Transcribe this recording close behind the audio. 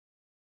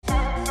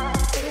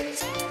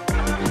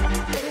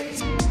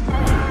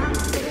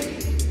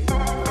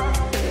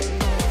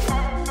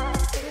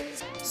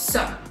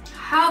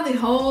the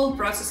whole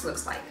process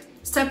looks like.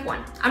 Step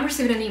 1. I'm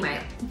receiving an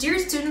email. Dear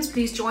students,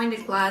 please join the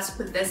class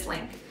with this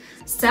link.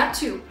 Step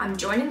 2. I'm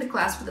joining the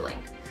class with the link.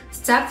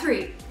 Step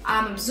 3.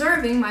 I'm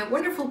observing my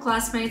wonderful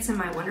classmates and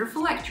my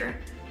wonderful lecture.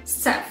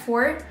 Step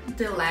 4.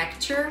 The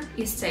lecture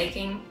is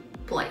taking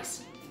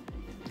place.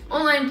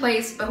 Online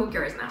place, but who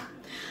cares now?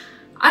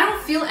 I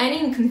don't feel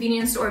any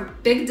inconvenience or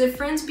big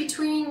difference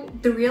between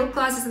the real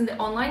classes and the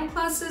online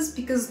classes,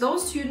 because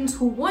those students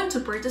who want to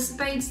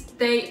participate,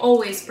 they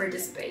always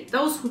participate.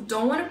 Those who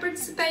don't want to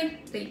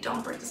participate, they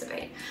don't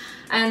participate.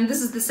 And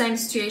this is the same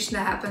situation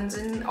that happens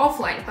in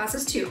offline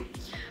classes too.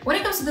 When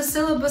it comes to the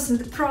syllabus and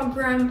the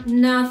program,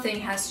 nothing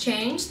has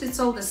changed. It's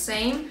all the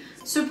same.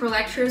 Super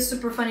lectures,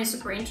 super funny,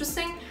 super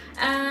interesting.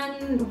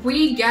 And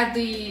we get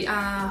the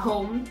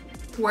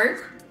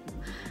homework.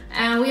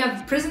 And we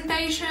have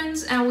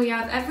presentations and we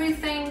have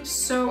everything,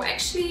 so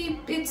actually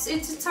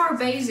it's our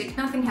basic,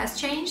 nothing has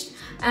changed,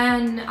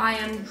 and I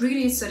am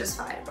really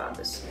satisfied about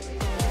this.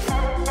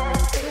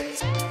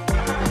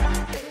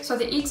 So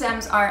the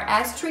exams are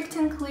as strict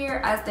and clear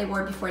as they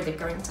were before the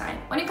quarantine.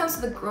 When it comes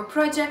to the group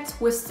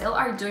projects, we still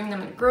are doing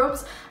them in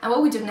groups, and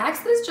what we do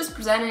next is just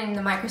present it in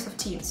the Microsoft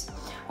Teams.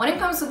 When it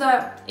comes to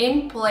the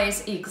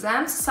in-place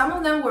exams, some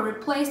of them were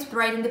replaced with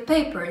writing the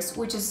papers,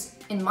 which is,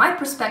 in my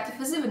perspective,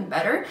 is even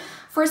better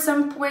for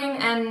some point,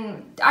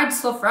 and I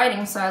just love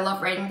writing, so I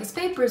love writing these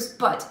papers,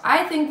 but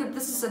I think that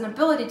this is an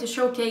ability to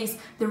showcase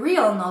the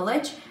real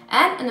knowledge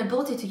and an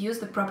ability to use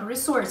the proper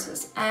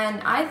resources.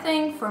 And I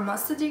think for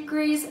master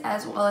degrees,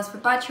 as well as for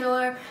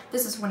bachelor,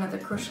 this is one of the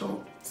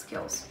crucial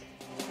skills.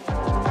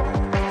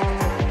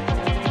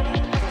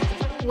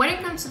 When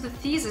it comes to the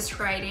thesis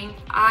writing,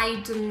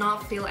 I do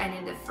not feel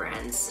any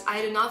difference.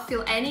 I do not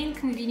feel any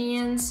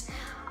inconvenience.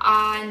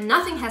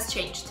 Nothing has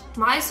changed.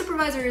 My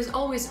supervisor is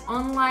always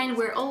online,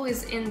 we're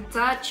always in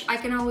touch. I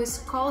can always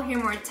call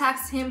him or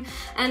text him,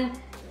 and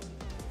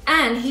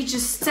he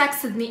just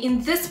texted me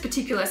in this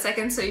particular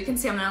second, so you can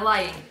see I'm not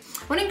lying.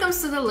 When it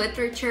comes to the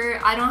literature,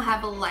 I don't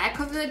have a lack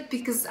of it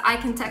because I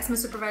can text my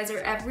supervisor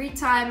every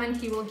time and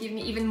he will give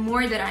me even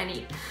more than I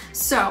need.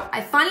 So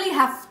I finally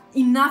have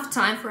enough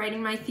time for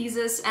writing my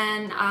thesis,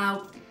 and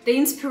the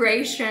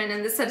inspiration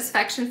and the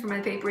satisfaction for my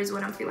paper is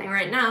what I'm feeling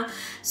right now.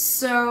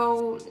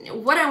 So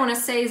what I want to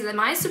say is that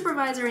my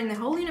supervisor and the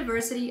whole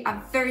university are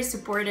very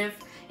supportive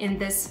in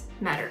this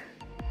matter.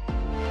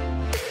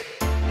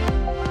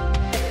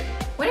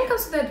 When it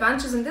comes to the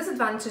advantages and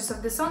disadvantages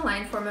of this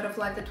online format of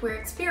life that we're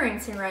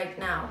experiencing right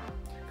now,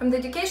 from the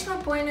educational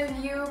point of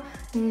view,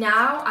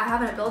 now I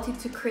have an ability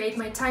to create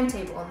my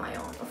timetable on my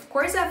own. Of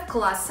course I have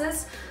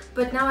classes,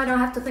 but now I don't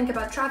have to think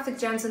about traffic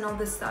jams and all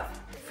this stuff.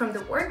 From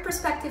the work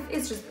perspective,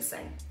 it's just the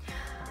same.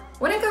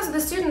 When it comes to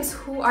the students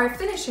who are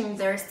finishing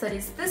their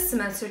studies this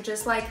semester,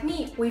 just like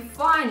me, we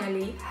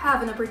finally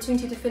have an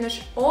opportunity to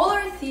finish all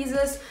our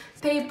thesis,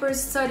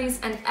 papers, studies,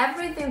 and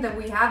everything that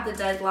we have the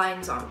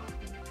deadlines on.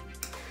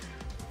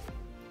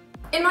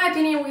 In my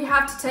opinion, we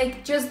have to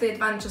take just the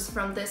advantages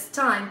from this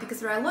time, because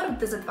there are a lot of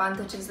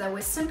disadvantages that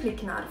we simply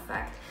cannot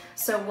affect.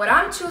 So what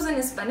I'm choosing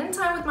is spending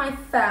time with my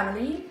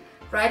family,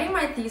 writing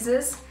my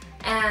thesis,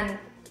 and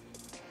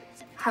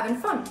having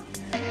fun.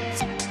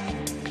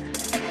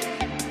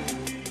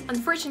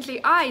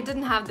 Unfortunately, I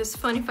didn't have this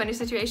funny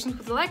situations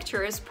with the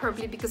lecturers,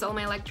 probably because all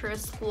my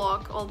lecturers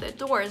lock all their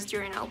doors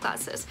during our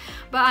classes.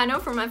 But I know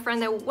from my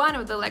friend that one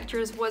of the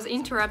lecturers was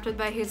interrupted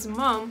by his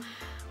mom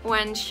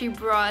when she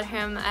brought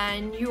him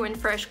new and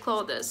fresh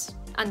clothes,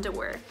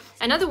 underwear.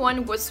 Another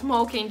one was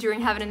smoking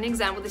during having an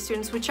exam with the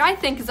students, which I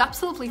think is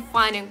absolutely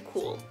fine and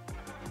cool.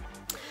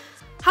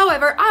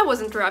 However, I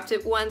was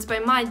interrupted once by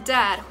my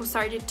dad, who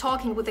started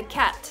talking with a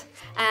cat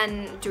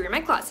and during my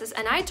classes,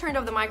 and I turned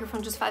off the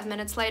microphone just 5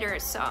 minutes later,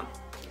 so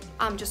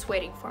I'm just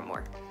waiting for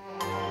more.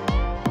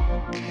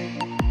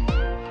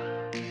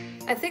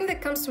 A thing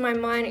that comes to my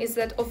mind is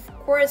that of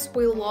course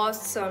we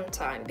lost some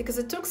time, because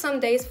it took some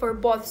days for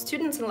both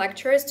students and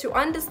lecturers to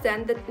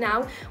understand that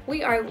now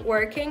we are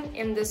working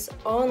in this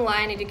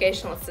online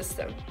educational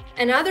system.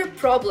 Another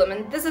problem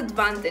and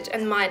disadvantage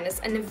and minus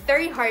and a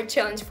very hard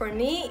challenge for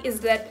me is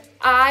that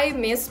I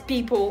miss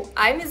people,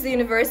 I miss the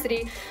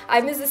university,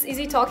 I miss this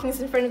easy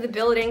talkings in front of the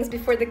buildings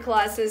before the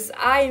classes,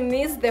 I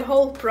miss the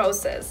whole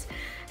process.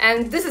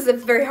 And this is a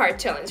very hard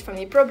challenge for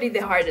me, probably the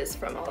hardest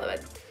from all of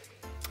it.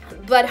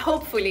 But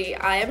hopefully,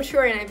 I am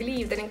sure and I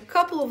believe that in a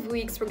couple of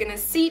weeks we're gonna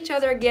see each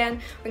other again,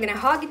 we're gonna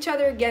hug each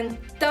other again,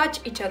 touch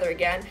each other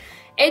again,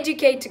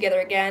 educate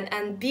together again,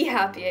 and be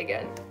happy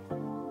again.